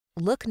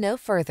Look no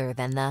further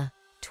than the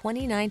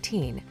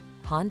 2019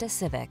 Honda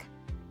Civic.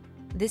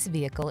 This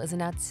vehicle is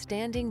an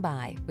outstanding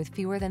buy with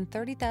fewer than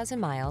 30,000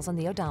 miles on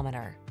the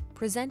odometer.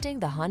 Presenting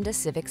the Honda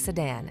Civic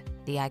Sedan,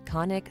 the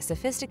iconic,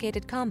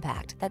 sophisticated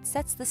compact that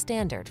sets the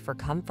standard for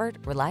comfort,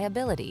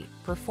 reliability,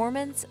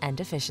 performance, and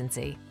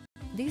efficiency.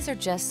 These are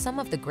just some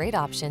of the great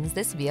options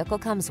this vehicle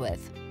comes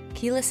with: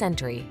 keyless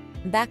entry,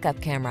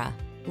 backup camera,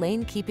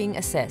 lane keeping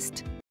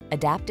assist,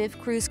 adaptive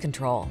cruise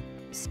control,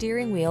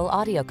 steering wheel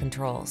audio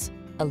controls,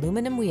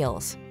 aluminum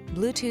wheels,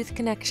 Bluetooth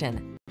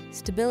connection,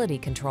 stability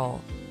control,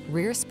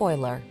 rear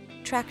spoiler,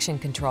 traction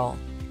control.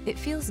 It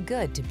feels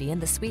good to be in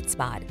the sweet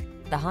spot.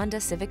 The Honda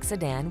Civic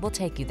Sedan will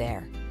take you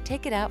there.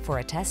 Take it out for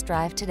a test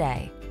drive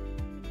today.